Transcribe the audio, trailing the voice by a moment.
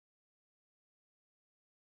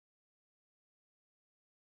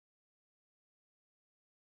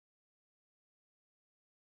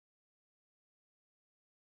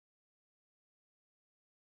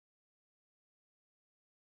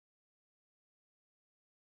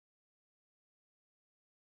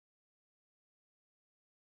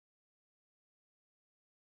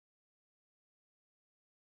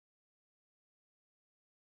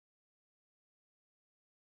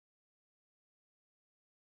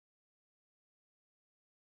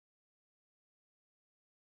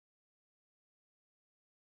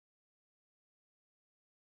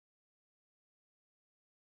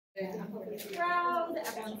Crowd,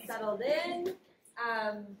 everyone's settled in.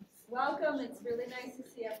 Welcome. It's really nice to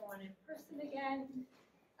see everyone in person again.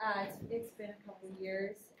 It's been a couple of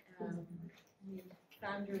years. You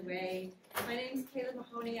found your way. My name is Kayla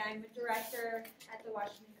Mahoney. I'm a director at the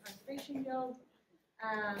Washington Conservation Guild,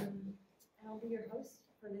 and I'll be your host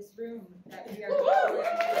for this room that we are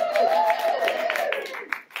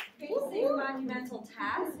facing monumental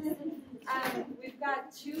tasks. We've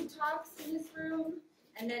got 2 talks in this room,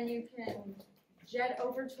 and then you can jet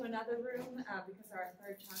over to another room because our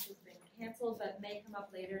 3rd talk has been canceled, but may come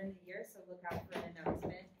up later in the year, so look out for an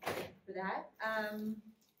announcement for that.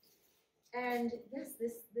 And yes,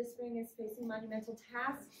 this ring is facing monumental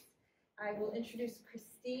tasks. I will introduce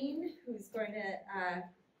Christine, who's going to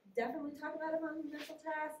definitely talk about a monumental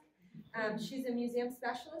task. She's a museum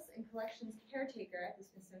specialist and collections caretaker at the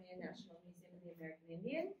Smithsonian National Museum of the American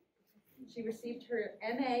Indian. She received her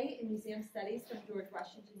MA in Museum Studies from George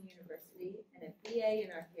Washington University and a BA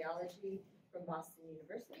in Archaeology from Boston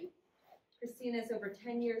University. Christine has over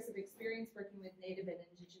 10 years of experience working with Native and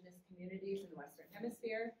Indigenous communities in the Western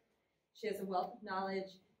Hemisphere. She has a wealth of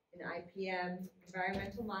knowledge in IPM,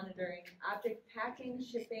 environmental monitoring, object packing,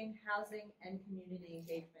 shipping, housing, and community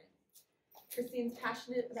engagement. Christine's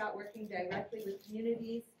passionate about working directly with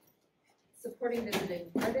communities, supporting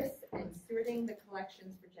visiting artists, and stewarding the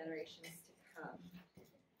collections for generations to come.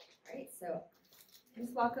 All right, so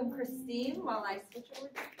please welcome Christine while I switch over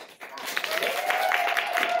to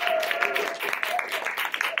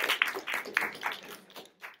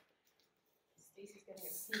Stacy's getting a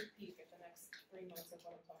sneak peek at the next 3 months of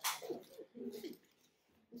what I'm talking about.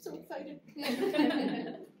 I'm so excited.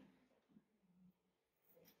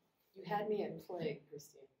 You had me at play,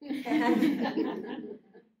 Christine. I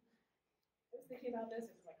was thinking about this.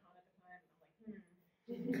 It was like Hanukkah time, and I'm like,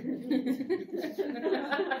 Okay. I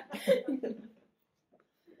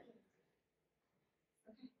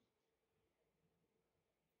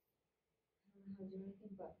don't know how to do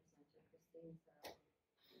anything but present Christine, so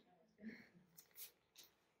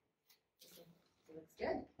looks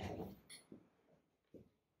good.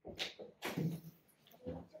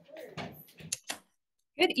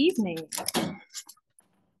 Good evening.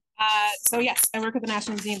 So yes, I work at the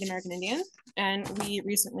National Museum of the American Indian, and we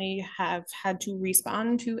recently have had to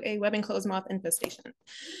respond to a web-enclosed moth infestation.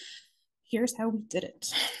 Here's how we did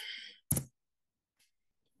it.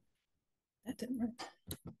 That didn't work.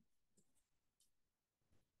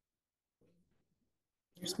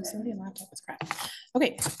 Your Smithsonian laptop is crap.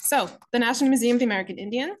 Okay, so the National Museum of the American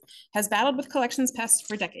Indian has battled with collections pests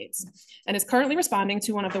for decades and is currently responding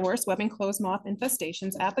to one of the worst web-enclosed moth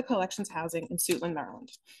infestations at the collections housing in Suitland,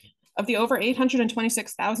 Maryland. Of the over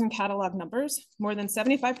 826,000 catalog numbers, more than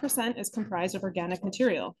 75% is comprised of organic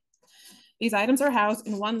material. These items are housed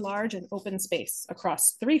in one large and open space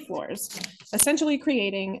across 3 floors, essentially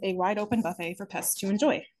creating a wide open buffet for pests to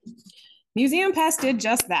enjoy. Museum pests did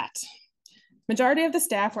just that. Majority of the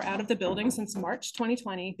staff were out of the building since March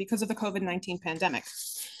 2020 because of the COVID-19 pandemic.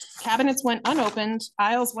 Cabinets went unopened,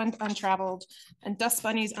 aisles went untraveled, and dust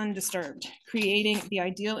bunnies undisturbed, creating the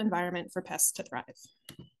ideal environment for pests to thrive.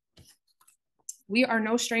 We are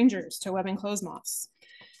no strangers to web-enclosed moths.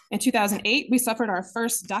 In 2008, we suffered our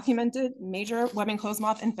first documented major web-enclosed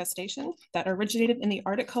moth infestation that originated in the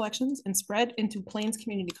Arctic collections and spread into Plains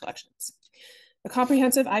community collections. A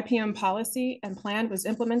comprehensive IPM policy and plan was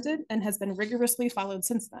implemented and has been rigorously followed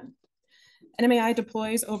since then. NMAI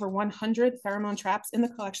deploys over 100 pheromone traps in the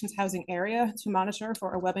collections housing area to monitor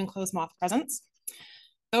for a web-enclosed moth presence.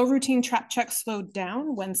 Though routine trap checks slowed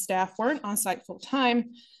down when staff weren't on site full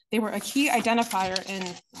time, they were a key identifier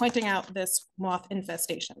in pointing out this moth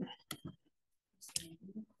infestation.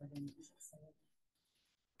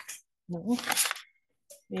 No,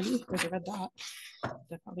 maybe there's a red dot.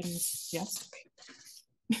 That probably means yes.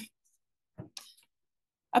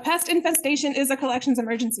 A pest infestation is a collections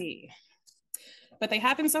emergency, but they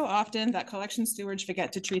happen so often that collection stewards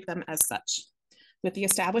forget to treat them as such. With the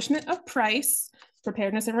establishment of PRICE,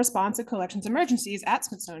 Preparedness and Response to Collections Emergencies at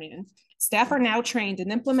Smithsonian, staff are now trained in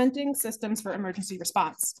implementing systems for emergency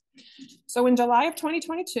response. So in July of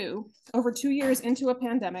 2022, over 2 years into a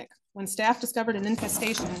pandemic, when staff discovered an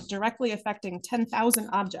infestation directly affecting 10,000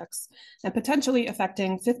 objects and potentially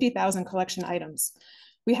affecting 50,000 collection items,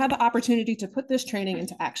 we had the opportunity to put this training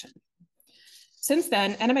into action. Since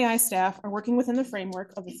then, NMAI staff are working within the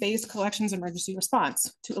framework of the phased collections emergency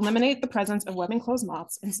response to eliminate the presence of web-enclosed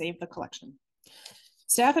moths and save the collection.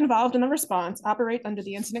 Staff involved in the response operate under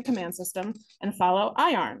the incident command system and follow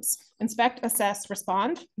IARMS: inspect, assess,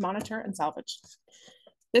 respond, monitor, and salvage.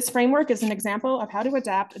 This framework is an example of how to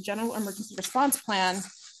adapt a general emergency response plan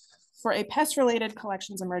for a pest-related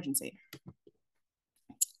collections emergency.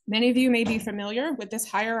 Many of you may be familiar with this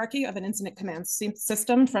hierarchy of an incident command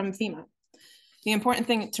system from FEMA. The important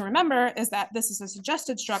thing to remember is that this is a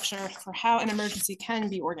suggested structure for how an emergency can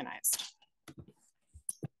be organized.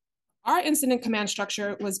 Our incident command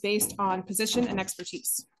structure was based on position and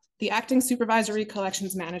expertise. The acting supervisory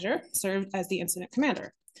collections manager served as the incident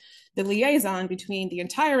commander, the liaison between the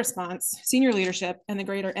entire response, senior leadership, and the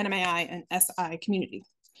greater NMAI and SI community.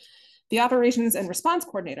 The operations and response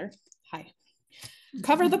coordinator,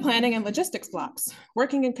 covered the planning and logistics blocks,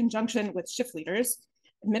 working in conjunction with shift leaders,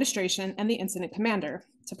 administration, and the incident commander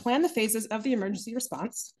to plan the phases of the emergency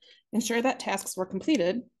response, ensure that tasks were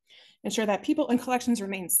completed, ensure that people and collections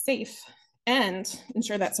remained safe, and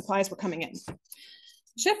ensure that supplies were coming in.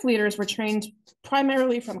 Shift leaders were trained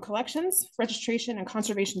primarily from collections, registration, and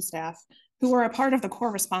conservation staff who were a part of the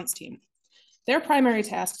core response team. Their primary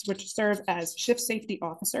tasks were to serve as shift safety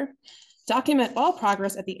officer, document all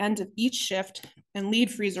progress at the end of each shift, and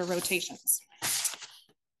lead freezer rotations.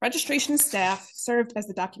 Registration staff served as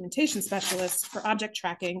the documentation specialists for object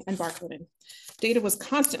tracking and barcoding. Data was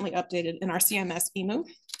constantly updated in our CMS EMU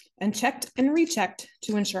and checked and rechecked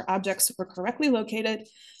to ensure objects were correctly located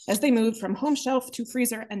as they moved from home shelf to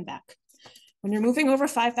freezer and back. When you're moving over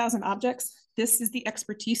 5,000 objects, this is the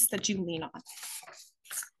expertise that you lean on.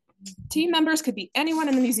 Team members could be anyone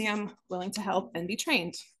in the museum willing to help and be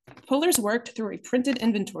trained. Pullers worked through a printed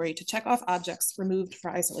inventory to check off objects removed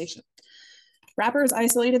for isolation. Wrappers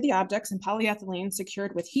isolated the objects in polyethylene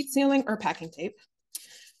secured with heat sealing or packing tape.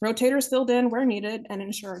 Rotators filled in where needed and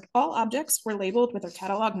ensured all objects were labeled with their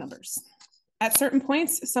catalog numbers. At certain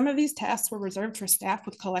points, some of these tasks were reserved for staff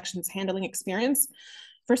with collections handling experience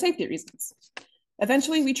for safety reasons.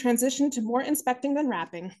 Eventually, we transitioned to more inspecting than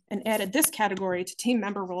wrapping and added this category to team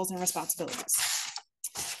member roles and responsibilities.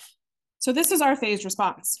 So this is our phased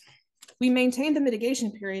response. We maintained the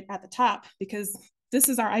mitigation period at the top because this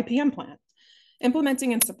is our IPM plan.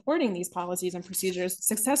 Implementing and supporting these policies and procedures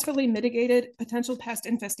successfully mitigated potential pest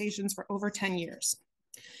infestations for over 10 years.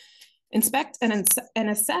 Inspect and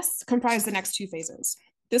assess comprise the next two phases.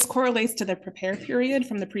 This correlates to the prepare period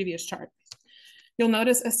from the previous chart. You'll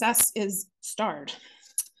notice assess is starred.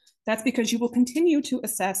 That's because you will continue to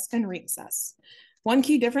assess and reassess. One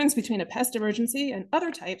key difference between a pest emergency and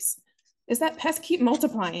other types is that pests keep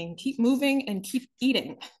multiplying, keep moving, and keep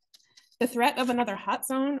eating. The threat of another hot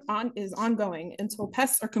zone is ongoing until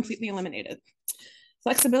pests are completely eliminated.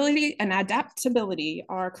 Flexibility and adaptability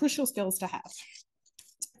are crucial skills to have.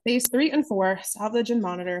 Phase 3 and 4, salvage and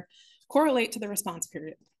monitor, correlate to the response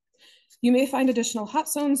period. You may find additional hot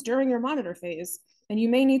zones during your monitor phase, and you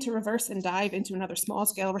may need to reverse and dive into another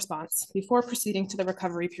small-scale response before proceeding to the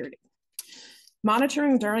recovery period.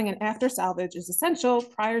 Monitoring during and after salvage is essential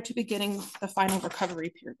prior to beginning the final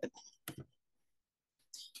recovery period.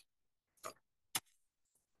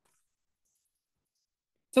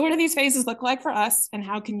 So what do these phases look like for us, and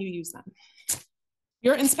how can you use them?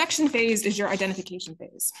 Your inspection phase is your identification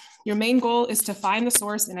phase. Your main goal is to find the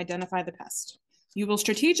source and identify the pest. You will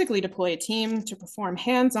strategically deploy a team to perform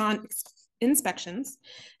hands-on inspections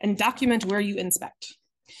and document where you inspect.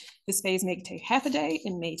 This phase may take half a day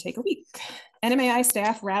and may take a week. NMAI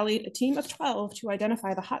staff rallied a team of 12 to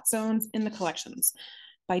identify the hot zones in the collections.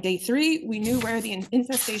 By day 3, we knew where the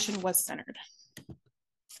infestation was centered.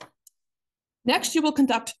 Next, you will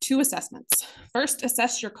conduct 2 assessments. First,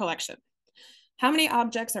 assess your collection. How many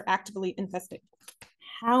objects are actively infested?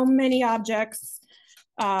 How many objects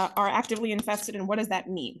are actively infested, and what does that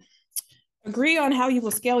mean? Agree on how you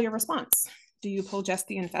will scale your response. Do you pull just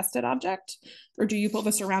the infested object, or do you pull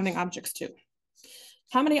the surrounding objects too?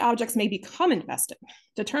 How many objects may become infested?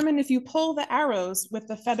 Determine if you pull the arrows with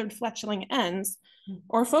the feathered fletchling ends,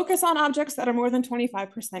 or focus on objects that are more than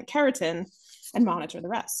 25% keratin and monitor the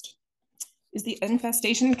rest. Is the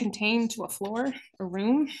infestation contained to a floor, a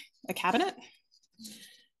room, a cabinet?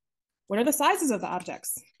 What are the sizes of the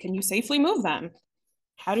objects? Can you safely move them?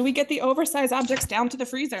 How do we get the oversized objects down to the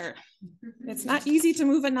freezer? It's not easy to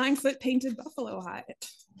move a 9-foot painted buffalo hide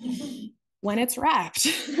when it's wrapped.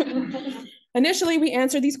 Initially, we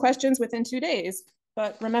answered these questions within 2 days,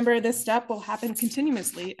 but remember, this step will happen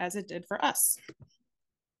continuously as it did for us.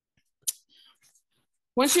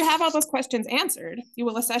 Once you have all those questions answered, you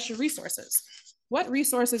will assess your resources. What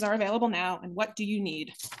resources are available now, and what do you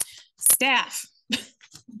need? Staff.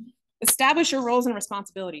 Establish your roles and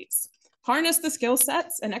responsibilities. Harness the skill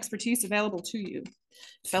sets and expertise available to you.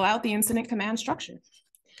 Fill out the incident command structure.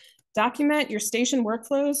 Document your station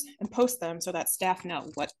workflows and post them so that staff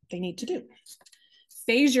know what they need to do.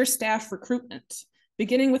 Phase your staff recruitment,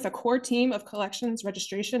 beginning with a core team of collections,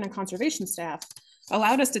 registration, and conservation staff,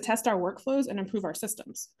 allowed us to test our workflows and improve our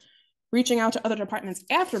systems. Reaching out to other departments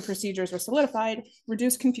after procedures were solidified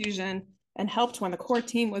reduced confusion and helped when the core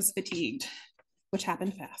team was fatigued, which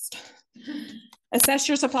happened fast. Assess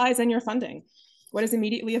your supplies and your funding. What is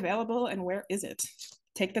immediately available and where is it?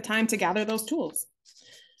 Take the time to gather those tools.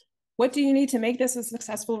 What do you need to make this a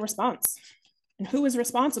successful response? And who is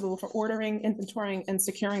responsible for ordering, inventorying, and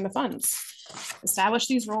securing the funds? Establish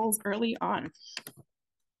these roles early on.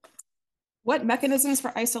 What mechanisms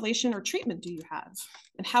for isolation or treatment do you have?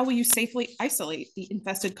 And how will you safely isolate the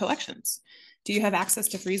infested collections? Do you have access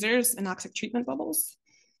to freezers and anoxic treatment bubbles?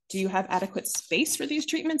 Do you have adequate space for these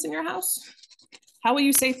treatments in your house? How will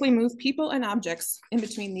you safely move people and objects in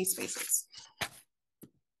between these spaces?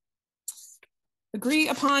 Agree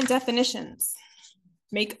upon definitions.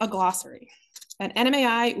 Make a glossary. At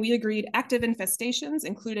NMAI, we agreed active infestations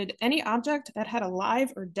included any object that had a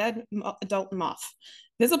live or dead adult moth,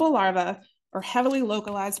 visible larvae, or heavily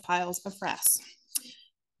localized piles of frass.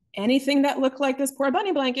 Anything that looked like this poor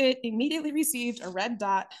bunny blanket immediately received a red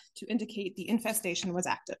dot to indicate the infestation was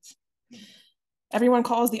active. Everyone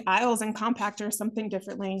calls the aisles and compactors something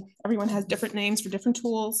differently. Everyone has different names for different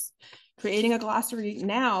tools. Creating a glossary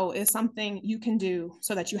now is something you can do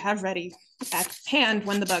so that you have ready at hand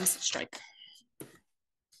when the bugs strike.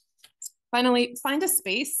 Finally, find a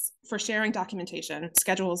space for sharing documentation,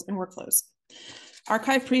 schedules, and workflows.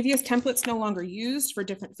 Archive previous templates no longer used for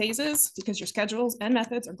different phases because your schedules and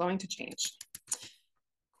methods are going to change.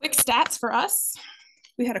 Quick stats for us.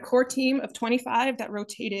 We had a core team of 25 that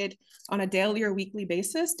rotated on a daily or weekly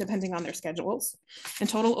basis, depending on their schedules. In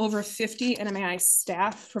total, over 50 NMAI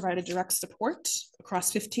staff provided direct support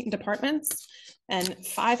across 15 departments and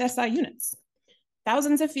 5 SI units.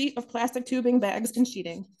 Thousands of feet of plastic tubing, bags, and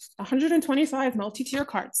sheeting, 125 multi-tier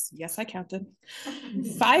carts, yes, I counted,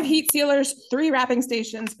 5 heat sealers, 3 wrapping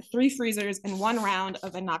stations, 3 freezers, and 1 round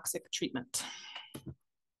of anoxic treatment.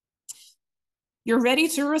 You're ready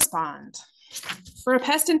to respond. For a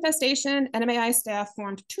pest infestation, NMAI staff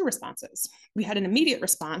formed 2 responses. We had an immediate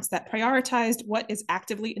response that prioritized what is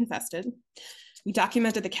actively infested. We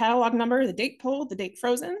documented the catalog number, the date pulled, the date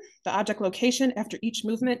frozen, the object location after each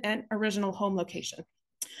movement, and original home location.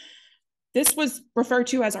 This was referred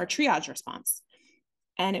to as our triage response.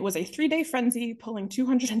 And it was a 3-day frenzy pulling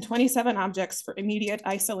 227 objects for immediate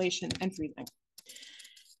isolation and freezing.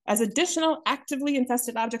 As additional actively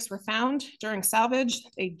infested objects were found during salvage,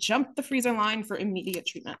 they jumped the freezer line for immediate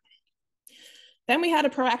treatment. Then we had a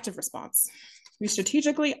proactive response. We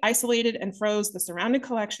strategically isolated and froze the surrounding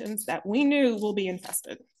collections that we knew will be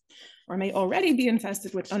infested or may already be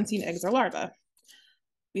infested with unseen eggs or larvae.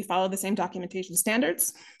 We followed the same documentation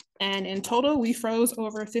standards, and in total, we froze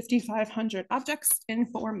over 5,500 objects in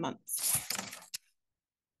 4 months.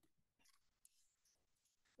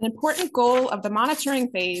 An important goal of the monitoring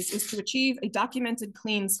phase is to achieve a documented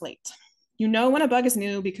clean slate. You know when a bug is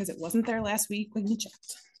new because it wasn't there last week when you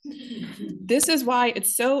checked. This is why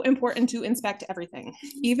it's so important to inspect everything,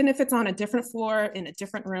 even if it's on a different floor in a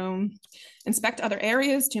different room. Inspect other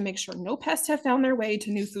areas to make sure no pests have found their way to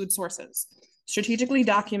new food sources. Strategically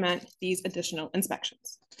document these additional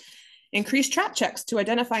inspections. Increase trap checks to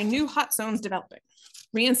identify new hot zones developing.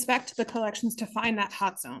 Re-inspect the collections to find that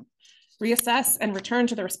hot zone. Reassess and return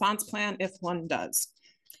to the response plan if one does.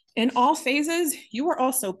 In all phases, you are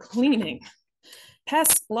also cleaning.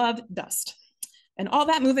 Pests love dust. And all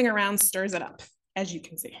that moving around stirs it up, as you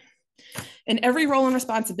can see. In every role and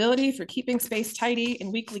responsibility for keeping space tidy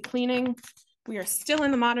and weekly cleaning, we are still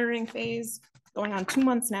in the monitoring phase, going on 2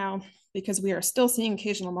 months now, because we are still seeing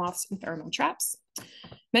occasional moths and pheromone traps.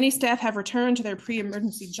 Many staff have returned to their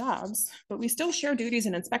pre-emergency jobs, but we still share duties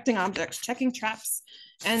in inspecting objects, checking traps,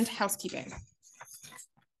 and housekeeping.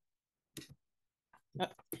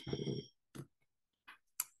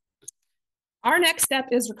 Our next step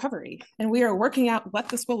is recovery, and we are working out what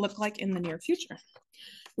this will look like in the near future.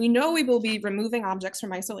 We know we will be removing objects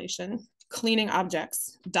from isolation, cleaning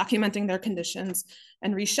objects, documenting their conditions,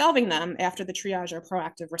 and reshelving them after the triage or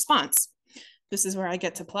proactive response. This is where I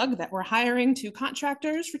get to plug that we're hiring 2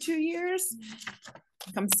 contractors for 2 years.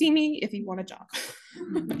 Come see me if you want a job.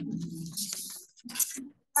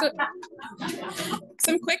 So,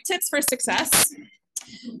 some quick tips for success.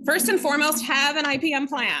 First and foremost, have an IPM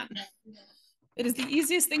plan. It is the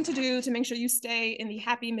easiest thing to do to make sure you stay in the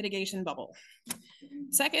happy mitigation bubble.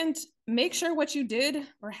 Second, make sure what you did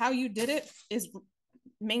or how you did it is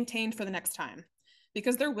maintained for the next time,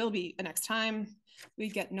 because there will be a next time. We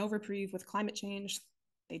get no reprieve with climate change.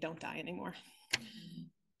 They don't die anymore.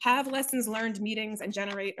 Have lessons learned meetings and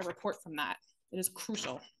generate a report from that. It is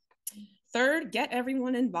crucial. Third, get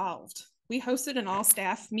everyone involved. We hosted an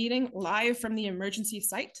all-staff meeting live from the emergency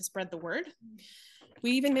site to spread the word.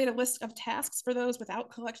 We even made a list of tasks for those without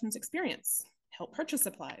collections experience. Help purchase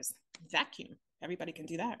supplies, vacuum. Everybody can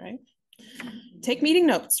do that, right? Take meeting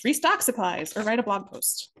notes, restock supplies, or write a blog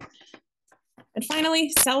post. And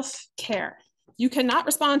finally, self-care. You cannot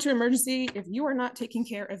respond to emergency if you are not taking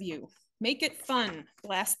care of you. Make it fun,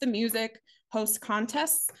 blast the music, host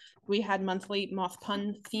contests. We had monthly Moth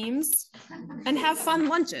pun themes, and have fun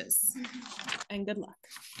lunches. And good luck.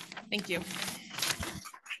 Thank you.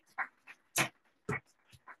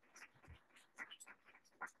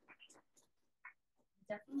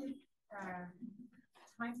 Definitely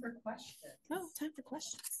time for questions. Oh, time for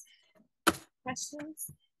questions.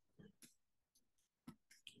 Questions?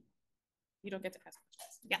 You don't get to ask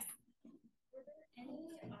questions. Yes. Were there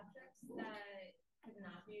any objects that could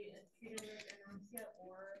not be treated with anorexia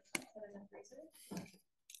or put in the freezer?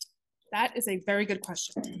 That is a very good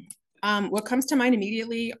question. What comes to mind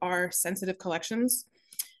immediately are sensitive collections.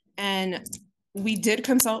 And we did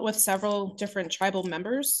consult with several different tribal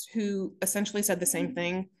members who essentially said the same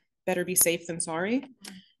thing, better be safe than sorry,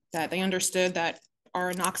 that they understood that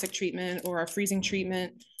our anoxic treatment or our freezing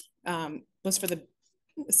treatment was for the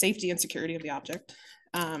safety and security of the object.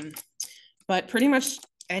 But pretty much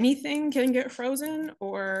anything can get frozen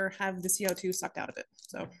or have the CO2 sucked out of it.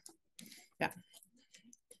 So yeah.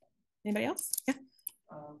 Anybody else? Yeah.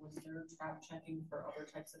 Was there trap checking for other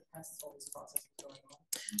types of pests while this process is going on?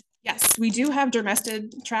 Yes, we do have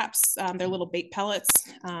dermestid traps. They're little bait pellets.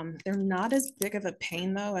 They're not as big of a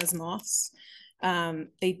pain though as moths.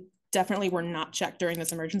 They definitely were not checked during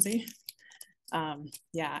this emergency.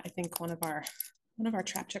 Yeah, I think one of our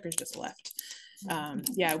trap checkers just left.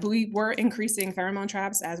 Yeah, we were increasing pheromone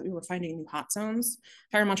traps as we were finding new hot zones.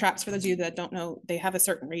 Pheromone traps, for those of you that don't know, they have a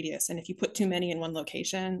certain radius, and if you put too many in one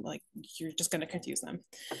location, like you're just going to confuse them.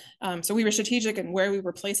 So we were strategic in where we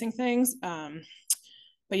were placing things.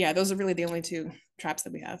 But yeah, those are really the only two traps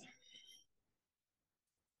that we have.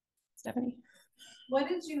 Stephanie? What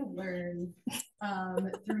did you learn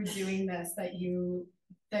through doing this that you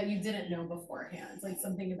didn't know beforehand? Like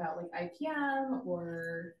something about like IPM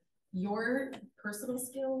or your personal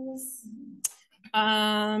skills?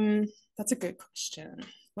 That's a good question.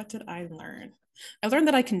 What did I learn? I learned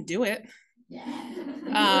that I can do it.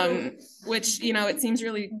 Yeah. Which, you know, it seems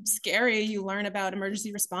really scary. You learn about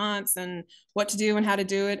emergency response and what to do and how to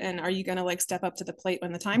do it. And are you going to like step up to the plate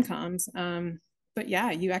when the time comes? But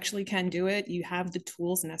yeah, you actually can do it. You have the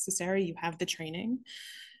tools necessary. You have the training.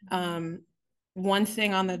 One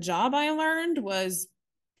thing on the job I learned was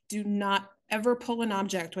do not ever pull an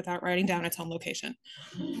object without writing down its home location.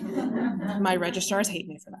 My registrars hate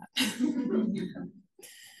me for that.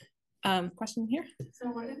 Question here? So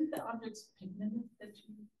what are the objects pigmented that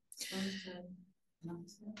you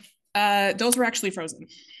those were actually frozen.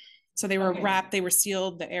 So they were wrapped, they were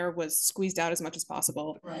sealed, the air was squeezed out as much as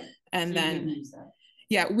possible. Right. And so then,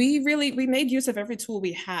 yeah, we made use of every tool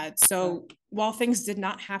we had. So while things did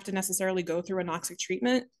not have to necessarily go through anoxic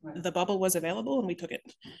treatment, the bubble was available and we took it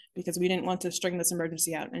because we didn't want to string this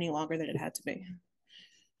emergency out any longer than it had to be.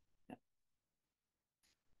 Yeah.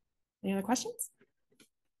 Any other questions?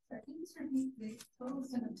 Can you repeat the total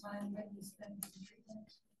extent of time that you spend in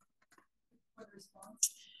treatment for the response?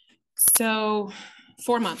 So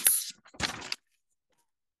 4 months.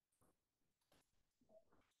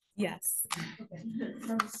 Yes. Okay.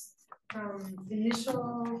 From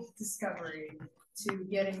initial discovery to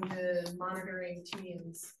getting the monitoring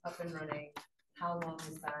teams up and running, how long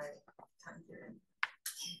is that time period?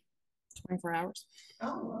 24 hours.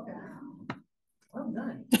 Oh, okay. Well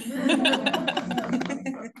done.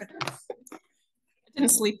 I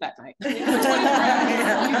didn't sleep that night. You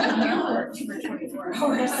worked for 24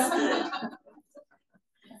 hours.